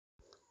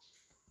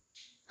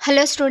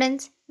Hello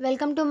students,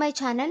 welcome to my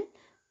channel.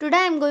 Today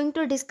I am going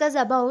to discuss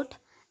about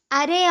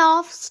array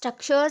of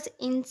structures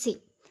in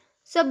C.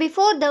 So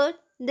before that,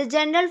 the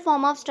general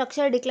form of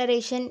structure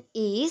declaration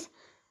is,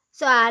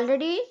 I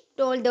already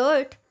told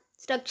that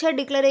structure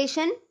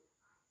declaration,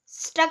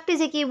 struct is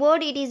a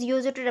keyword, it is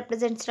used to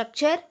represent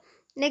structure.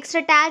 Next,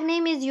 a tag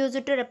name is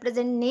used to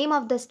represent name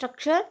of the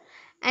structure,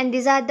 and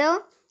these are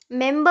the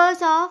members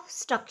of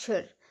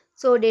structure.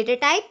 So data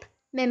type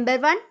member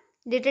 1,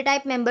 data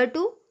type member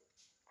 2,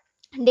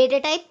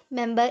 data type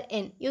member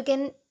n. You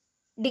can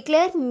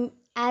declare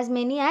as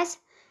many as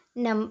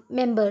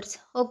members.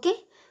 Okay,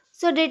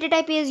 so data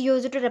type is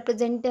used to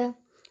represent the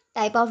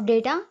type of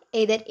data,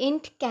 either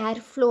int, char,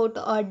 float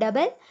or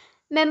double.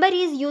 Member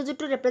is used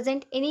to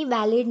represent any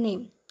valid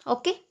name.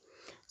 Okay,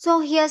 so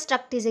here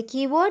struct is a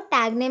keyword,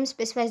 tag name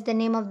specifies the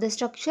name of the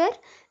structure,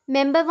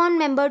 member 1,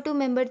 member 2,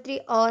 member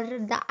 3 are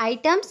the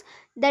items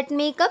that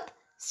make up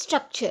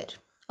structure.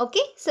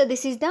 Okay, so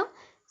this is the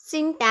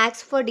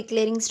syntax for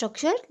declaring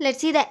structure. Let's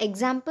see the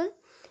example.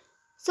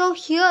 So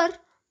here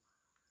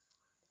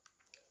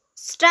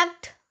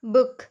struct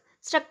book.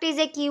 Struct is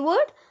a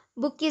keyword,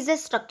 book is a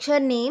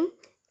structure name,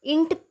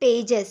 int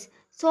pages.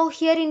 So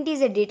here int is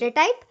a data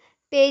type,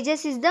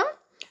 pages is the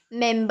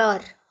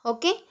member.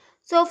 Okay,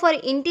 so for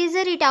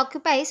integer it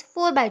occupies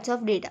 4 bytes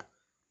of data.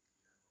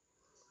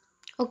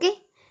 Okay,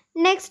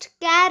 next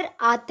char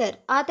author.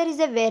 Author is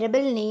a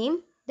variable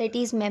name, that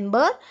is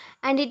member,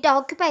 and it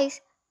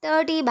occupies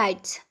 30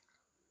 bytes.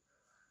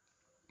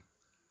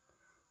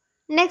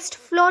 Next,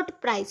 float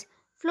price.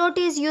 Float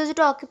is used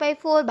to occupy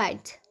 4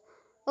 bytes.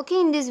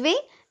 Okay, in this way,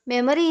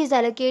 memory is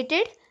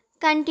allocated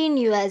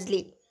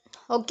continuously.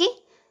 Okay,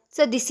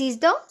 so this is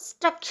the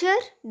structure,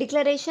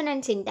 declaration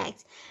and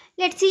syntax.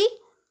 Let's see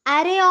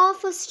array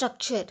of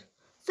structure.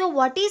 So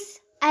what is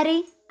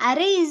array?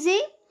 Array is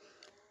a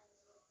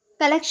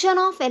collection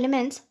of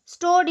elements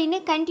stored in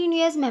a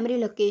continuous memory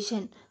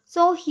location.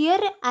 So here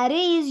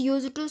array is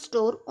used to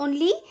store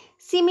only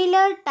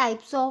similar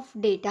types of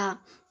data.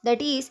 That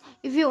is,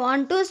 if you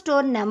want to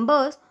store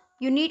numbers,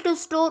 you need to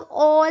store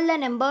all the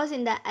numbers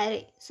in the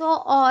array.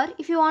 So, or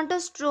if you want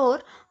to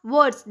store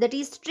words, that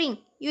is string,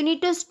 you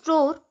need to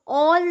store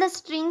all the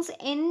strings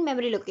in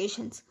memory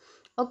locations.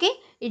 Okay,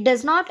 it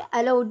does not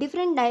allow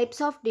different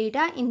types of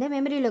data in the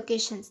memory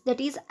locations,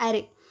 that is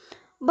array.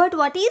 But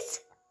what is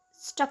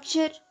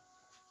structure?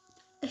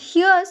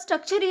 Here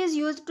structure is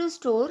used to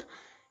store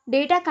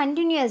data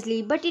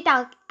continuously, but it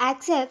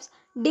accepts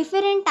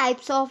different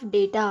types of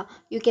data.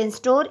 You can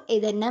store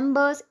either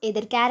numbers,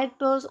 either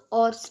characters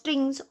or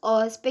strings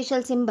or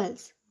special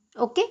symbols.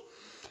 Okay,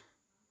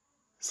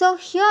 so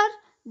here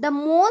the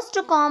most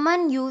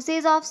common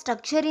usage of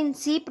structure in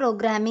C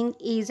programming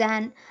is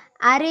an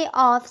array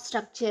of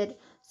structure.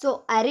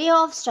 So array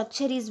of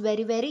structure is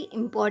very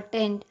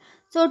important.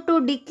 So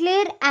to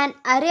declare an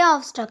array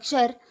of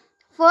structure,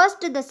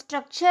 first the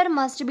structure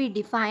must be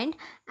defined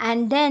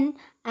and then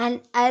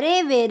an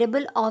array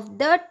variable of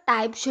the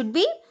type should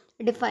be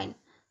defined.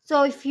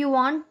 So if you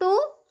want to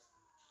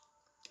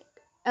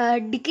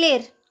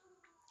declare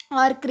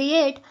or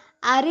create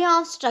array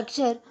of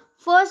structure,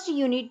 first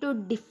you need to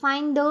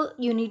declare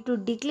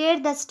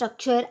the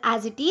structure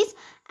as it is,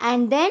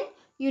 and then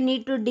you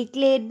need to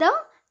declare the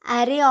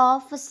array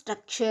of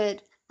structure,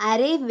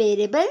 array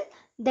variable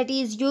that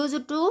is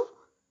used to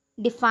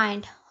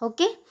defined.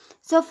 Okay,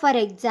 so for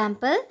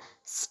example,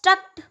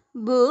 struct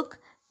book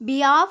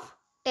b of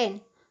 10.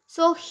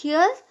 So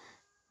here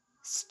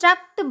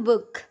struct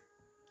book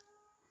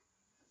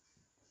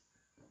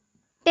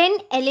 10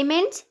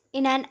 elements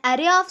in an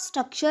array of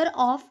structure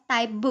of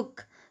type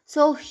book.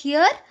 So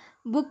here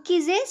book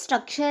is a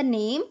structure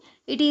name.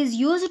 It is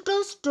used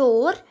to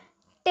store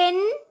 10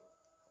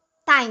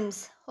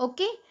 times.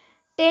 Okay,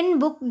 10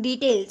 book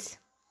details.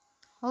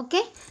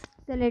 Okay,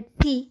 so let's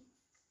see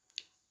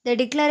the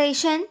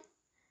declaration.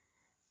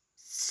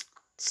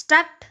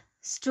 Struct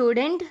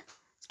student.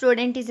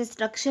 Student is a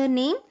structure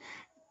name.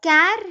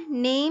 Char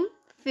name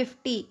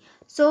 50.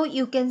 So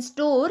you can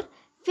store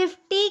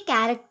 50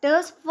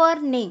 characters for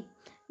name.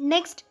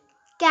 Next,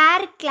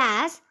 char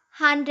class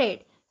 100.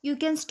 You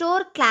can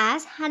store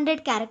class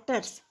 100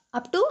 characters,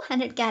 up to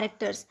 100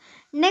 characters.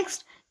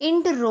 Next,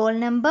 int roll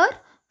number,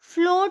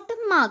 float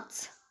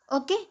marks.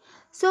 Okay,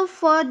 so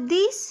for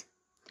this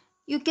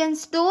you can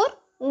store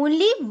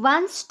only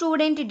one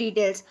student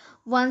details,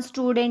 one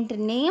student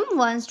name,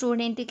 one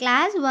student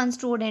class, one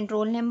student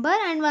roll number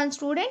and one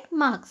student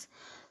marks.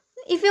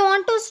 If you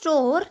want to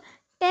store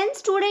 10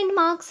 student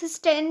marks,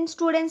 10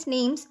 students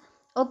names,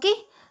 okay,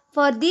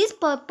 for this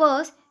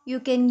purpose you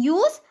can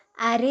use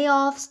array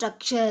of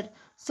structure.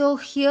 So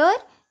here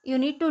you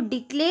need to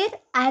declare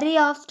array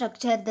of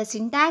structure. The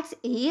syntax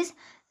is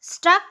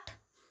struct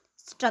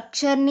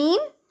structure name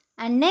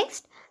and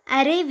next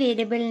array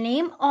variable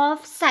name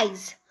of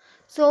size.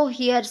 So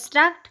here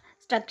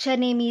structure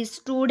name is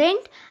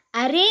student,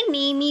 array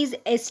name is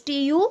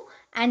stu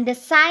and the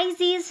size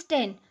is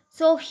 10.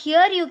 So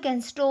here you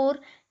can store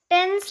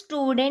 10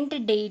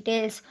 student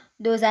details.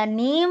 Those are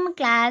name,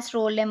 class,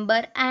 roll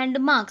number and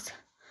marks.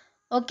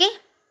 Okay.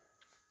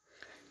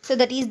 So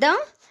that is the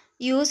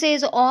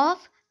usage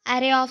of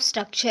array of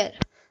structure.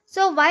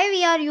 So why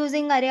we are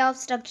using array of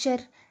structure?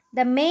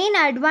 The main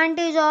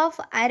advantage of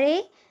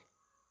array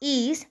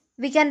is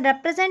we can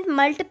represent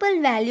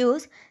multiple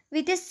values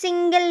with a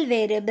single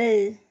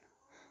variable.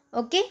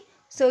 Okay,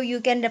 so you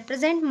can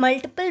represent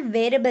multiple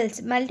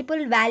variables,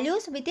 multiple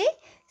values with a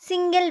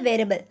single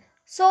variable.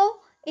 So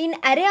in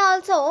array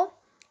also,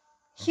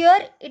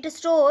 here it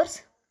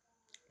stores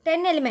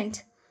 10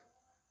 elements.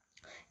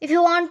 If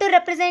you want to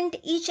represent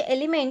each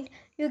element,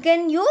 you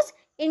can use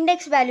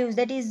index values,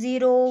 that is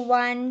 0,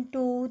 1,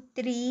 2,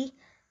 3.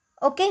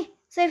 Okay,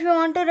 so if you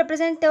want to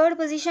represent third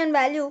position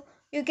value,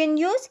 you can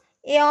use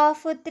a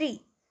of 3.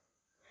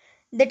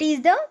 That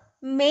is the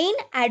main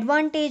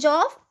advantage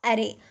of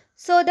array.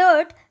 So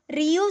that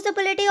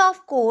reusability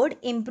of code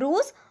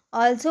improves,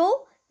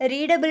 also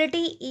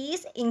readability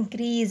is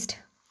increased.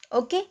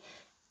 Okay,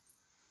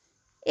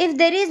 if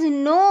there is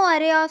no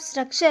array of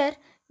structure,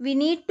 we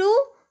need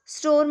to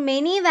store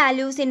many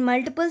values in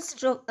multiple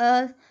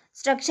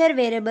structure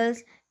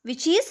variables,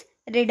 which is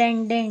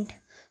redundant.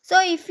 So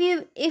if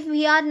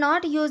we are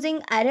not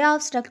using array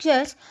of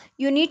structures,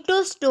 you need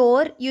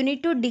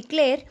to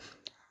declare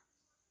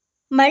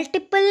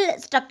multiple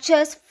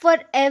structures for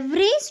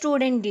every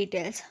student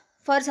details.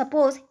 For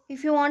suppose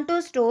if you want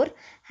to store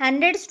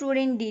 100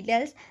 student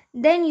details,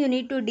 then you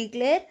need to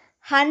declare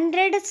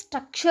 10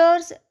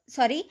 structures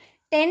for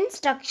 10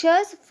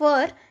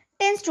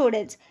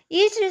 students.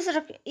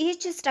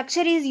 Each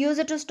structure is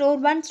used to store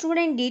one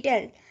student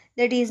detail,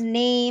 that is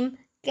name,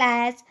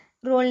 class,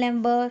 roll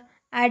number,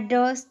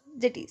 address,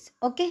 that is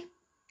okay.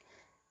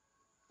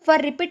 For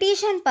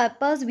repetition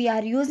purpose, we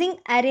are using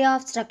array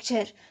of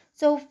structure.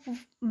 So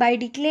by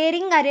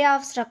declaring array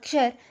of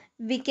structure,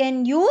 we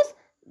can use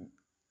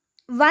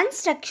one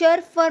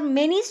structure for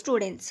many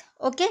students.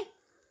 Okay.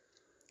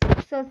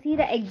 So see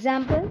the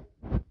example.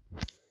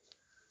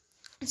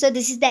 So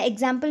this is the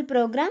example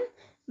program.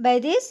 By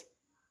this,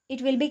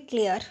 it will be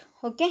clear.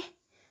 Okay.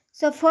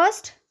 So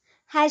first,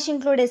 hash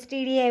include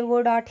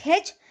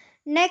stdio.h.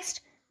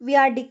 Next, we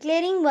are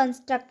declaring one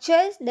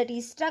structure, that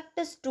is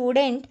struct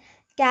student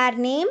char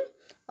name.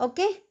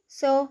 Okay,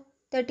 so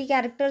 30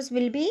 characters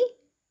will be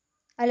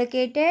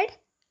allocated,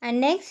 and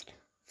next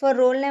for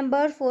roll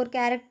number 4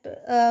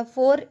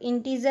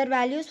 integer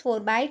values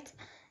 4 bytes,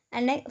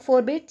 and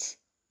 4 bytes.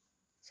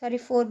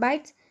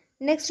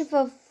 Next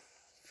for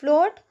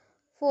float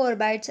 4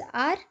 bytes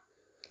are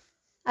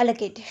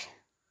allocated.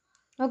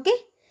 Okay,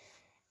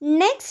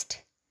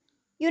 next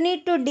you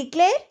need to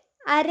declare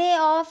array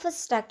of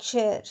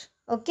structure.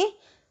 Okay,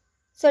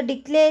 so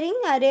declaring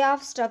array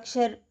of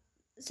structure,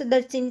 so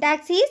the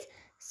syntax is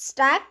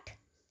struct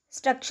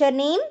structure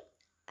name,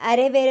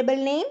 array variable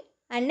name,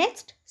 and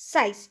next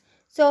size.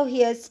 So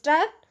here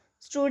struct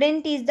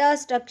student is the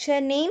structure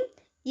name,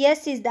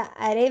 s is the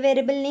array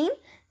variable name,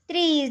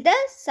 3 is the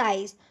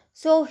size.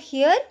 So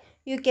here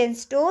you can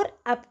store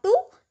up to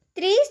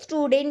 3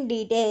 student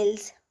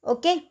details.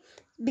 Okay,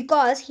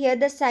 because here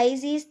the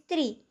size is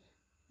 3.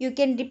 You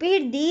can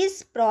repeat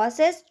this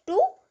process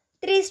to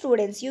 3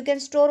 students. You can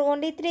store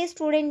only 3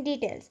 student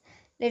details.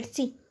 Let's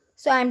see.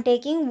 So I am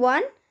taking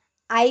one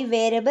I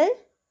variable.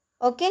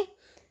 Okay.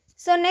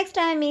 So next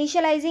I am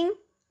initializing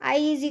I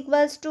is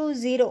equals to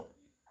 0.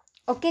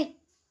 Okay.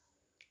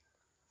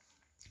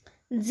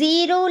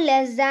 0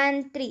 less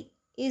than 3.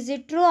 Is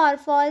it true or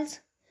false?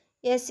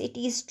 Yes, it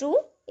is true.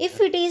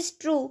 If it is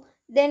true,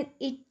 then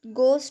it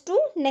goes to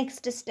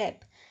next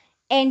step.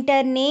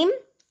 Enter name,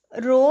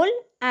 role,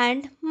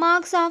 and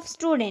marks of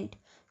student.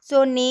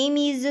 So name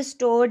is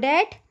stored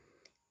at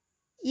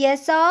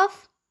s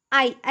of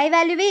I. I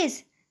value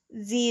is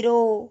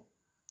 0.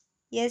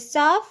 S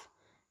of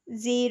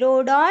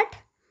 0 dot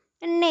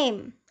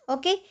name.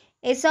 Okay.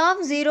 S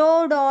of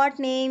 0 dot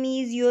name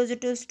is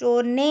used to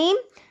store name,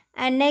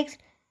 and next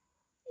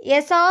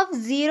s of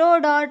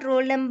 0 dot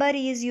roll number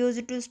is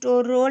used to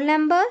store roll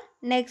number.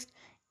 Next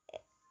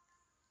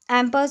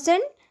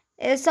ampersand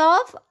s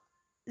of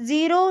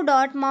 0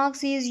 dot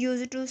marks is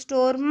used to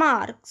store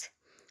marks.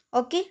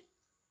 Okay.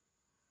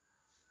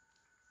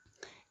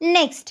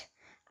 Next,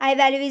 I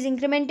value is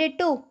incremented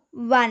to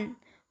 1.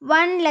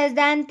 1 less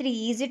than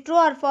 3. Is it true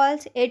or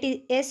false?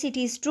 Yes, it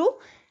is true.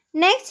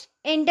 Next,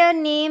 enter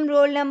name,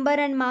 roll number,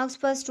 and marks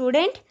per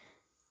student.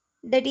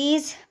 That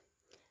is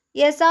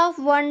s of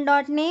 1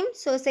 dot name.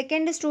 So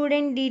second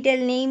student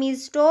detail name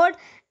is stored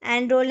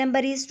and roll number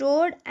is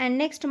stored, and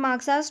next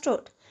marks are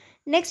stored.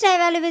 Next I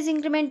value is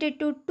incremented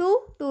to 2.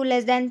 2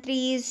 less than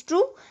 3 is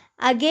true.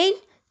 Again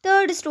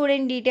third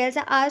student details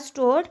are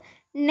stored.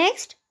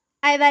 Next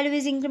I value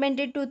is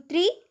incremented to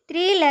 3.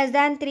 3 less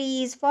than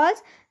 3 is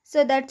false.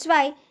 So that's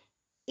why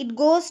it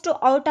goes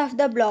to out of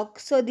the block.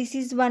 So this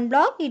is one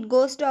block. It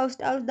goes to out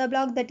of the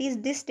block. That is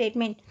this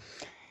statement.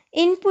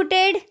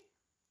 Inputted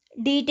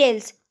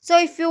details. So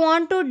if you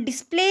want to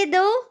display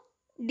the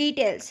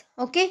details.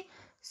 Okay.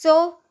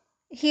 So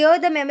here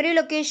the memory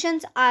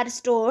locations are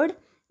stored.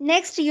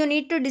 Next you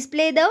need to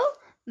display the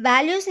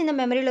values in the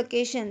memory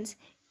locations.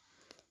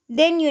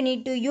 Then you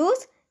need to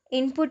use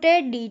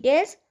inputted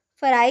details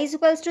For I is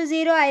equals to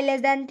 0, I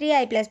less than 3,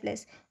 I plus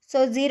plus.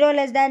 So 0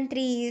 less than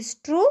 3 is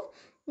true.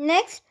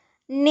 Next,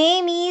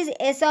 name is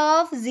s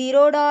of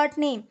 0 dot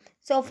name.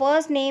 So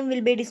first name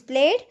will be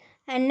displayed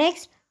and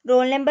next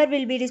roll number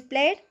will be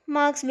displayed,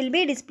 marks will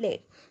be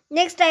displayed.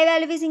 Next, I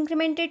value is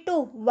incremented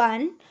to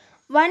 1.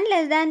 1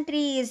 less than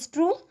 3 is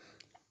true.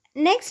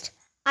 Next,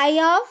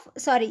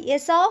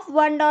 s of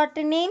 1 dot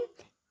name,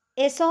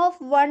 s of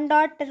 1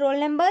 dot roll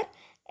number,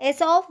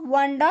 s of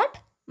 1 dot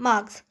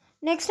marks.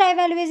 Next, I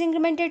value is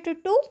incremented to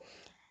 2.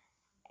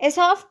 S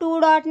of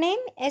 2 dot name,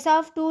 S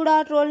of 2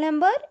 dot roll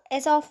number,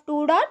 S of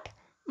 2 dot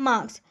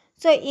marks.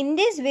 So in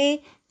this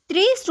way,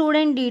 3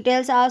 student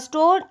details are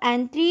stored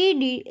and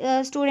 3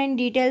 student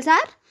details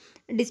are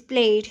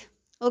displayed.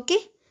 Okay.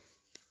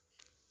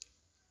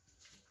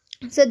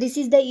 So this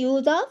is the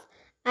use of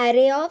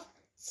array of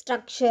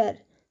structure.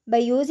 By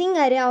using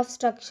array of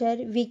structure,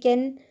 we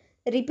can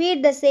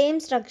repeat the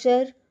same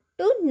structure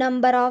to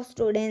number of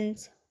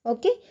students.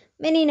 Okay.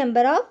 Many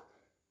number of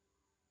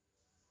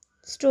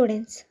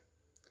students.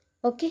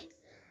 Okay.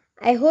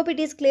 I hope it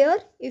is clear.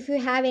 If you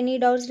have any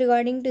doubts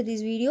regarding to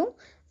this video,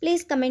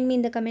 please comment me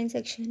in the comment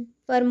section.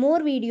 For more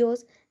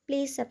videos,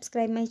 please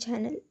subscribe my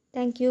channel.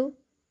 Thank you.